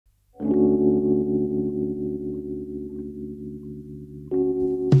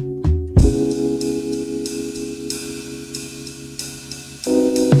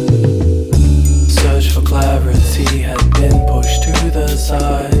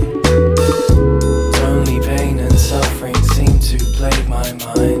side. Only pain and suffering seem to plague my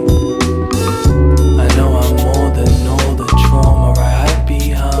mind. I know I'm more than all the trauma I hide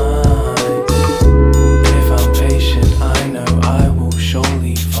behind. If I'm patient, I know I will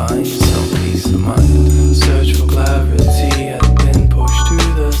surely find some peace of mind. Search for clarity has been pushed to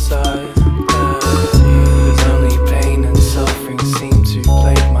the side. There's only pain and suffering seem to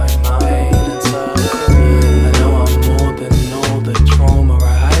plague my mind. I know I'm more than all the trauma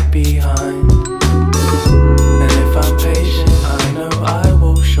I hide behind. And if I'm patient, I know I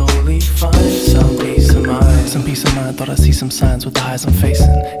will surely find some peace of mind. Some peace of mind, thought I see some signs with the highs I'm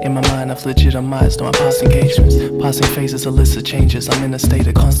facing. In my mind I've legitimized all my past engagements. Passing phases, a list of changes. I'm in a state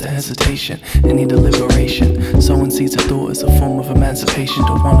of constant hesitation and need a liberation. Sowing seeds of thought is a form of emancipation.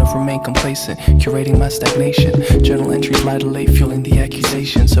 Don't want to remain complacent, curating my stagnation. Journal entries lie to late, fueling the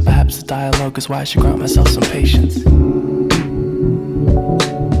accusation. So perhaps the dialogue is why I should grant myself some patience.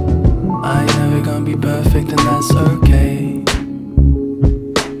 I ain't never gonna be perfect and that's okay.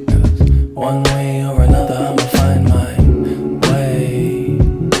 'Cause one way or another I'ma find my way.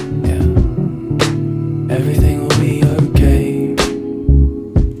 Yeah, everything will be okay.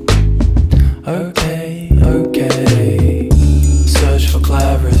 Okay, okay. Search for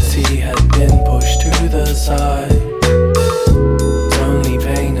clarity has been pushed to the side. Only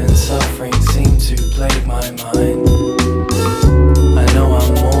pain and suffering seem to plague my mind. I know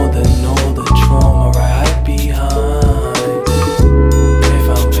I'm more than all the trauma I hide behind. If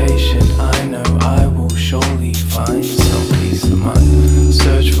I'm patient, I know I will surely find some peace of mind.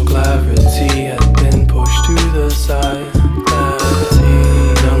 Search for clarity has been pushed to the side. Clarity,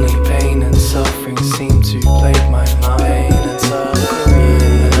 only pain and suffering seem to plague my mind.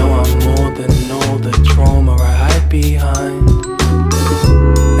 I know I'm more than all the trauma I hide behind.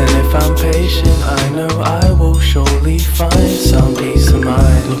 And if I'm patient, I know I will surely find some peace of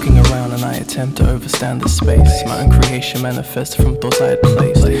mind. Looking around and I attempt to overstand the space. My own creation manifests from thoughts I had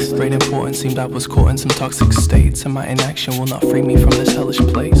placed. Great importance seemed I was caught in some toxic states, and my inaction will not free me from this hellish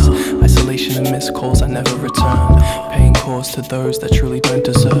place. Isolation and missed calls I never return, paying calls to those that truly don't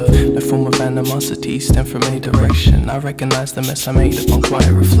deserve. No form of animosity stem from any direction. I recognize the mess I made upon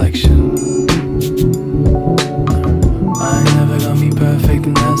quiet reflection. I ain't never gonna be perfect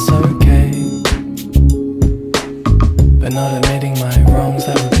and that's okay. But not admitting